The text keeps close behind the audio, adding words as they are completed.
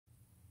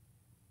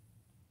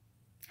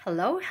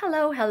Hello,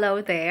 hello,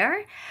 hello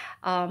there.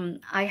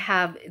 I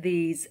have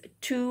these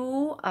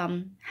two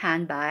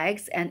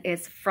handbags, and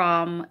it's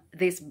from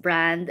this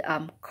brand,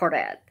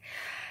 Koret.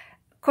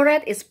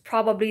 Koret is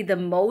probably the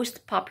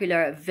most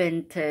popular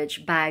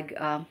vintage bag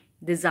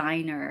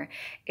designer.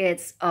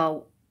 It's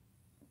well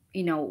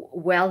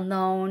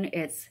known.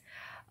 It's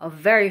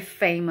very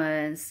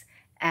famous.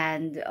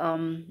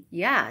 And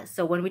yeah,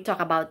 so when we talk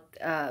about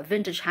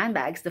vintage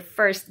handbags, the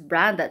first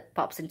brand that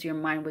pops into your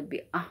mind would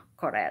be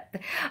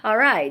Koret. All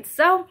right,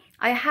 so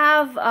I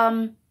have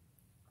a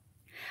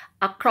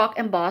croc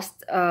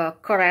embossed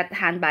Koret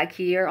handbag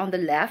here on the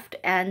left,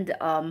 and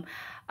a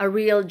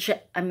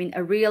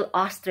real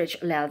ostrich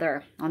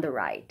leather on the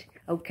right.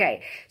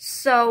 Okay,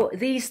 so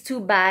these two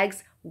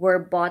bags were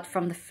bought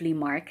from the flea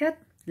market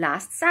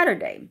last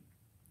Saturday.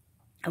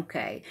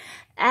 Okay,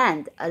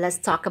 and let's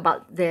talk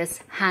about this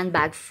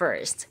handbag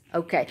first.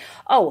 Okay.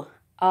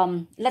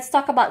 Let's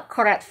talk about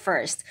Koret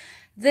first.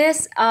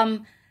 This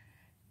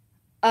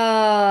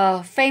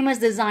famous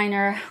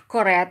designer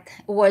Koret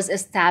was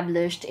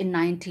established in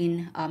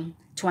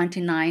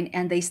 1929,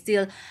 and they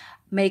still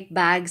make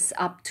bags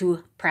up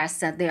to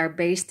present. They are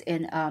based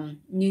in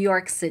New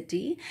York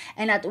City,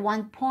 and at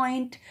one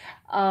point,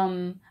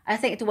 I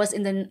think it was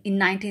in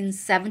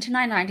 1979,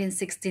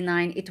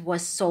 1969, it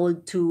was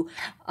sold to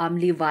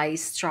Levi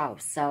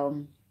Strauss.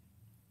 So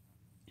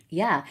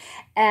yeah,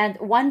 and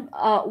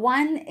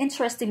one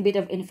interesting bit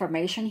of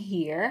information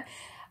here.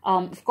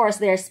 Of course,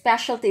 their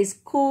specialty is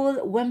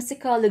cool,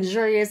 whimsical,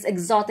 luxurious,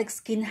 exotic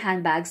skin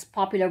handbags,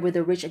 popular with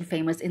the rich and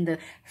famous in the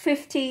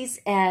 50s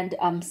and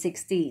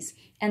 60s.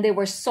 And they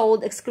were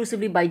sold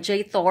exclusively by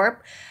J.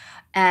 Thorpe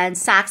and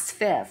Saks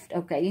Fifth.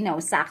 Okay, you know,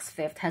 Saks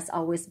Fifth has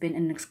always been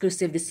an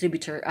exclusive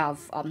distributor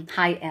of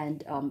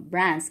high-end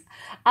brands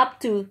up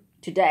to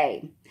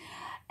today.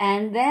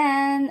 And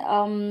then,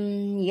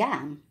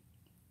 yeah.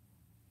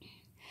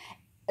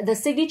 The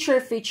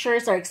signature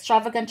features are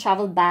extravagant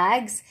travel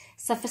bags,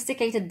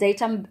 sophisticated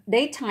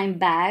daytime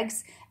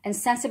bags, and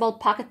sensible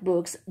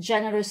pocketbooks,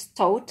 generous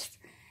totes,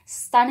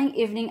 stunning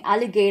evening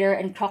alligator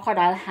and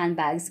crocodile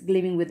handbags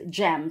gleaming with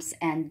gems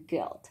and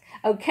gilt.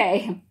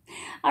 Okay,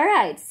 all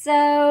right,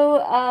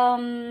 so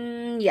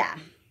yeah,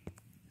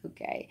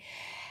 okay.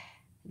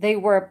 They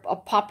were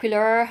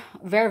popular,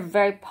 very,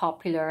 very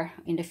popular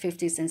in the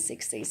 50s and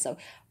 60s. So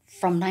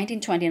from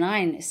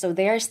 1929, so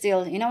they are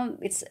still, you know,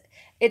 it's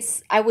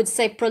I would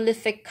say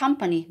prolific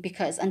company,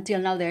 because until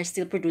now they're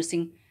still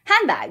producing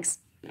handbags.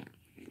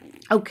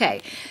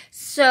 Okay,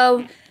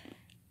 so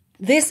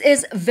this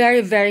is very,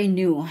 very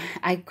new.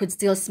 I could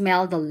still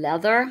smell the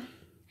leather,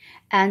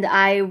 and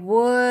I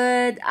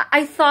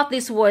thought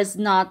this was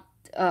not,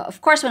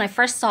 of course, when I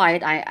first saw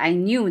it, I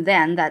knew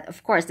then that,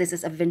 of course, this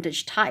is a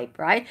vintage type,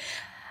 right?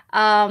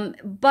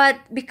 But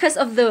because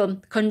of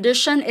the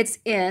condition it's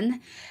in,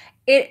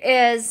 it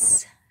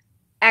is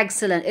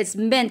excellent. It's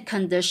mint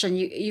condition.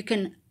 You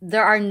can,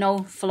 there are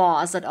no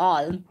flaws at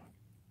all.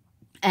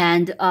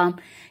 And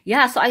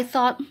yeah, so I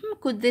thought,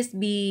 could this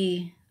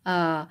be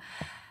a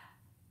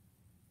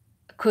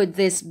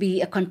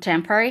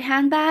contemporary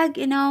handbag,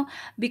 you know?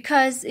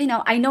 Because, you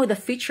know, I know the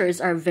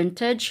features are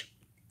vintage,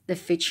 the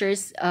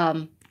features,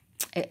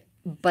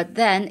 but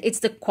then it's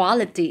the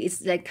quality.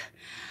 It's like,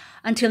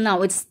 until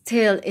now, it's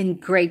still in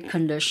great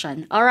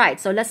condition. All right,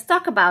 so let's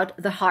talk about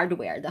the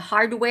hardware. The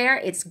hardware,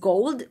 it's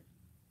gold,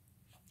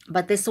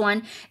 but this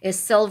one is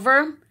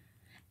silver.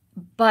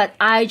 But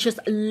I just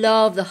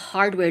love the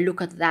hardware.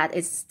 Look at that.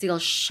 It's still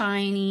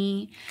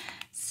shiny.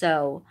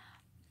 So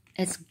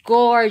it's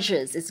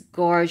gorgeous. It's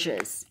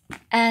gorgeous.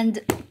 And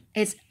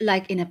it's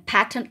like in a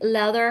patent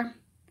leather.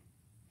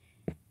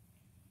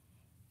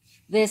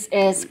 This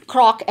is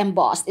croc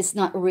embossed. It's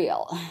not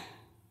real,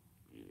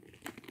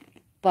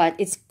 but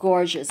it's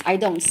gorgeous. I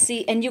don't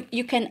see, and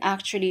you can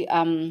actually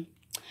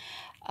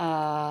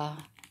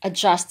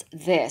adjust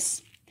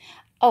this.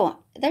 Oh,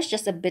 there's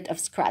just a bit of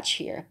scratch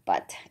here,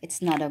 but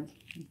it's not a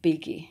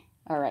biggie.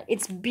 All right,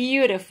 it's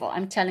beautiful.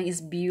 I'm telling you,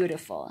 it's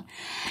beautiful.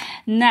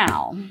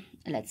 Now,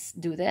 let's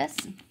do this.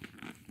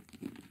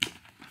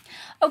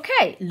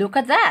 Okay, look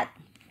at that.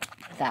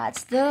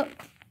 That's the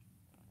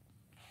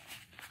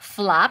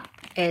flap.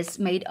 Is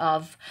made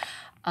of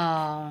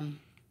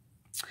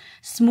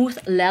smooth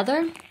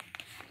leather,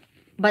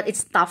 but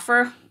it's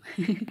tougher.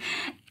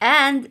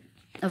 And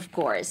of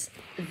course,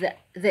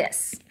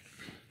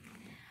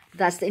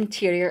 that's the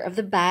interior of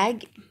the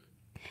bag,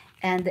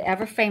 and the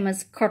ever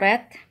famous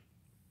Koret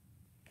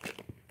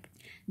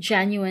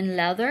genuine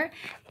leather.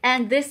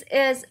 And this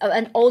is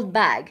an old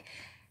bag.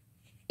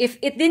 If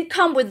it didn't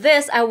come with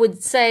this, I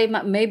would say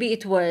maybe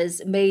it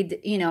was made,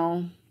 you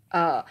know,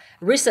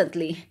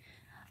 recently.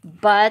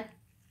 But,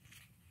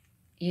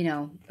 you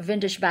know,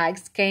 vintage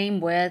bags came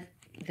with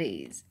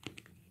these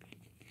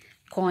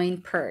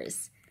coin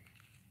purse,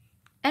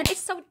 and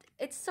it's so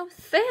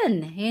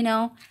thin, you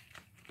know.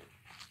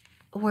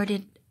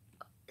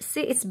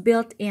 See, it's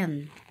built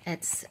in.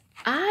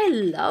 I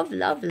love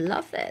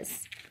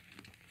this,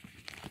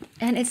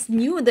 and it's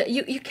new. That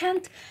you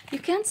can't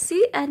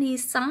see any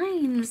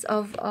signs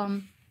of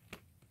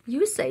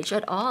usage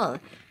at all.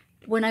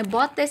 When I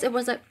bought this, it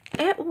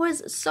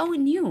was so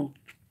new.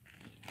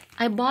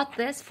 I bought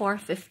this for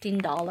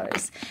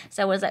 $15.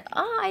 So I was like,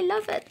 oh, I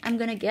love it. I'm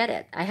gonna get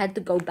it. I had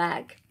to go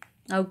back.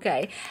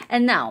 Okay,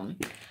 and now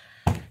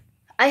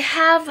I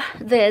have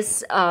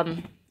this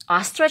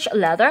ostrich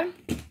leather,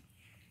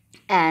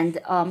 and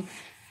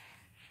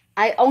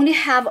I only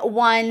have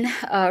one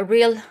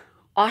real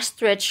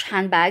ostrich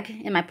handbag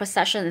in my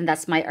possession, and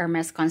that's my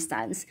Hermes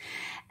Constance.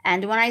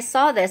 And when I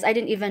saw this, I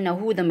didn't even know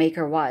who the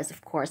maker was.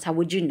 Of course, how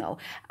would you know?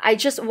 I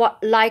just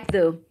like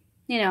the,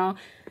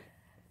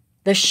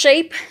 the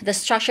shape, the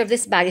structure of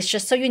this bag is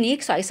just so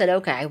unique. So I said,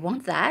 okay, I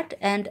want that.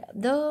 And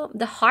the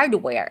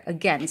hardware,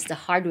 again, it's the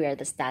hardware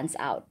that stands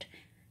out.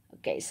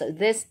 Okay, so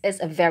this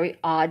is a very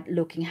odd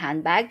looking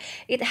handbag.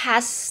 It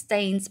has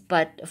stains,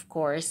 but of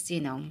course,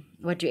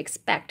 what do you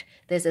expect?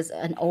 This is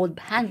an old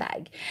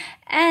handbag.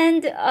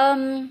 And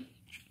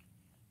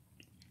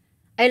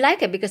I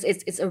like it because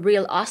it's a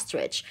real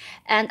ostrich,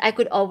 and I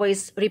could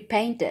always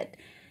repaint it.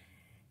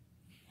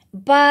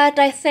 But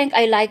I think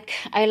I like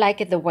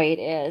it the way it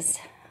is.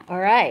 All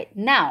right,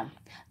 now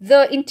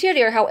the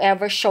interior,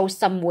 however, shows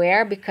some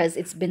wear because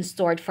it's been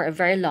stored for a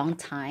very long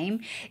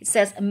time. It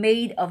says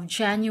made of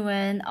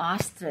genuine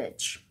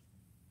ostrich.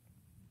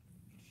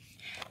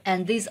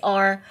 And these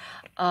are,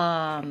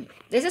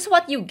 this is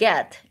what you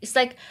get. It's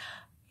like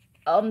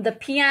the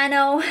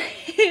piano,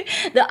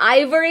 the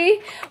ivory.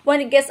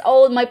 When it gets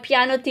old, my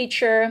piano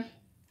teacher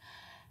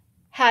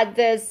had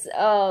this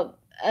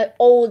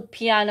old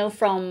piano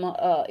from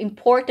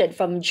imported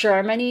from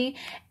Germany,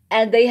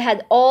 and they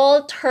had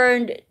all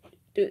turned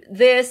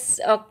this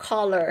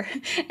color,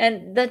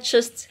 and that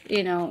just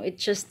it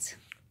just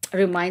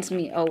reminds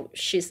me, oh,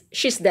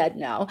 she's dead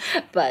now.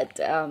 But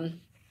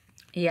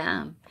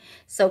yeah,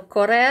 so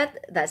Koret,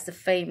 that's the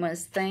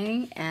famous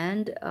thing.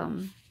 And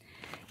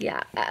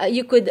yeah,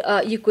 you could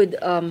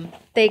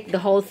take the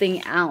whole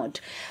thing out.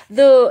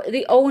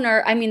 The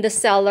owner, I mean the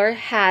seller,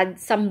 had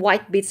some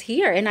white bits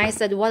here, and I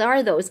said, what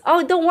are those?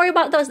 Oh, don't worry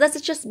about those, that's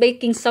just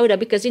baking soda,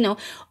 because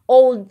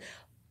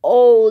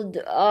old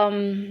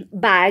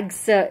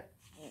bags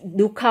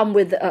do come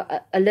with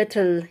a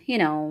little,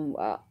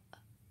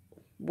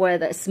 where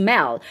the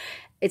smell,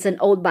 it's an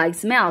old bag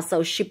smell.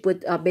 So she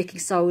put baking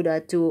soda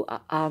to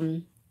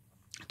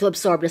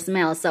absorb the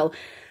smell. So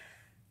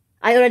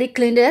I already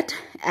cleaned it,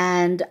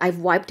 and I've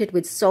wiped it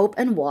with soap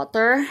and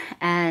water,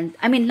 and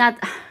I mean not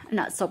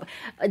soap,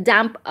 a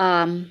damp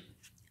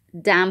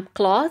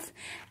cloth,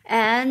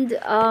 and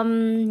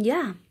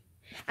yeah,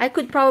 I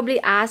could probably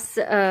ask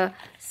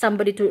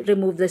somebody to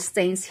remove the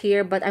stains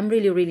here, but I'm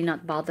really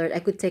not bothered. I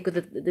could take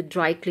the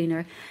dry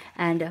cleaner,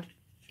 and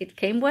it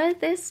came with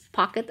this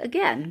pocket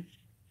again.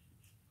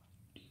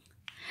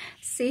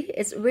 See,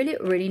 it's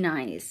really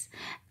nice.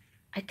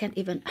 I can't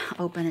even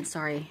open it,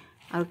 sorry.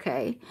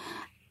 Okay,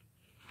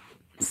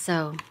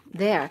 so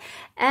there.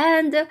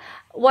 And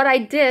what I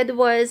did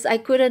was I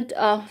couldn't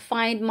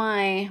find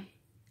my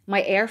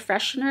air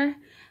freshener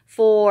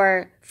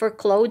for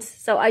clothes,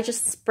 so I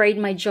just sprayed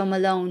my Jo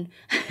Malone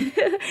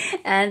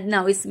and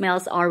now it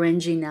smells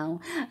orangey now.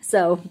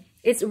 So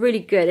it's really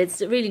good,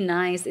 it's really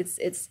nice.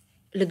 It's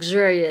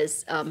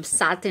luxurious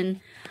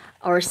satin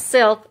or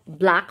silk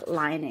black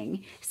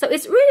lining. So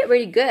it's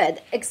really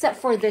good, except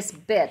for this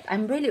bit.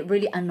 I'm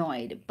really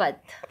annoyed,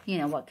 but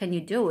what can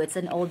you do? It's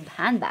an old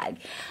handbag.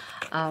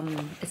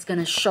 It's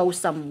gonna show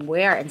some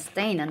wear and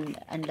stain, and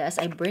unless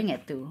I bring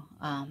it to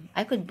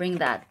I could bring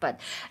that, but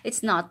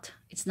it's not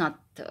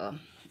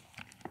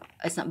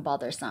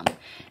bothersome.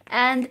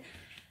 And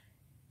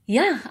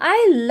yeah,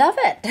 I love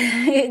it.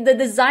 The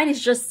design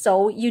is just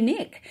so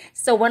unique.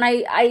 So when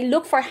I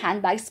look for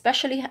handbags,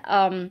 especially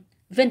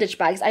vintage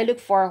bags, I look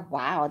for,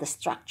 wow, the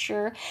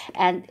structure.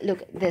 And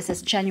look, this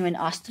is genuine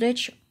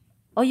ostrich.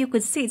 Oh, you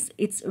could see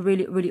it's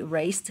really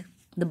raised.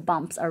 The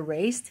bumps are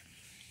raised.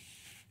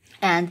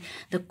 And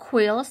the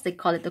quills, they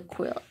call it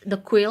the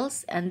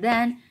quills. And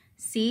then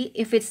see,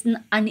 if it's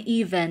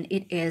uneven,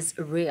 it is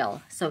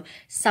real. So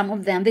some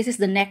of them, this is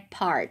the neck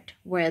part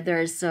where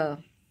there's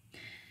a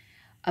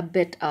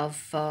bit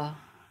of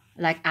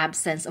like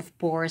absence of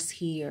pores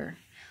here.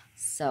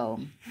 So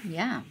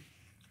yeah,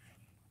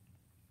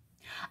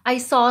 I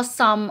saw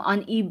some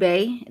on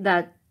eBay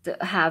that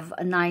have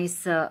a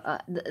nice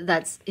that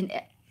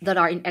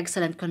are in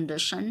excellent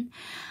condition,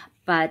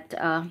 but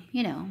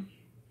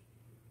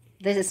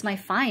this is my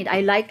find.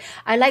 I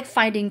like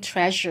finding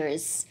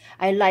treasures.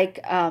 I like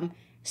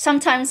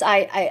sometimes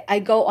I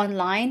go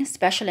online,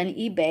 especially on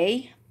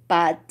eBay,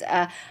 but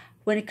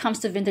when it comes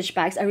to vintage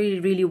bags, I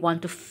really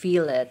want to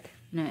feel it.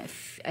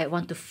 I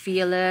want to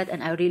feel it,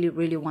 and I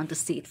really want to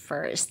see it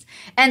first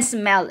and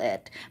smell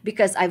it,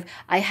 because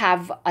I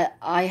have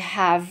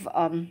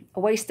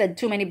wasted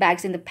too many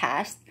bags in the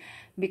past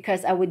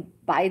because I would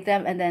buy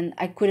them and then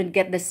I couldn't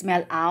get the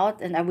smell out,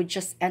 and I would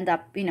just end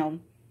up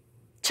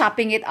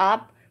chopping it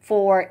up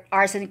for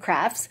arts and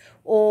crafts,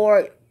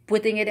 or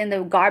putting it in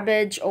the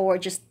garbage, or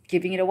just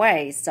giving it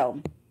away.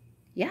 So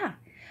yeah,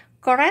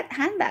 Koret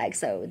handbags.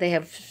 So they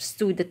have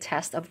stood the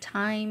test of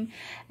time,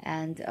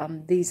 and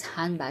these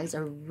handbags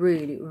are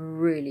really,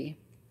 really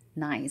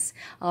nice.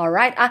 All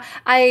right,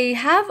 I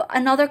have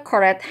another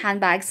Koret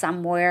handbag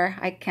somewhere.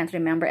 I can't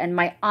remember, and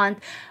my aunt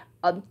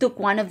took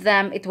one of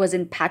them. It was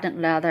in patent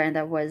leather, and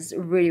that was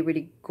really,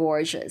 really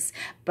gorgeous.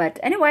 But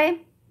anyway,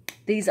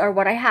 these are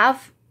what I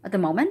have at the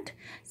moment.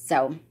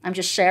 So I'm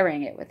just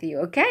sharing it with you.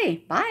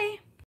 Okay, bye.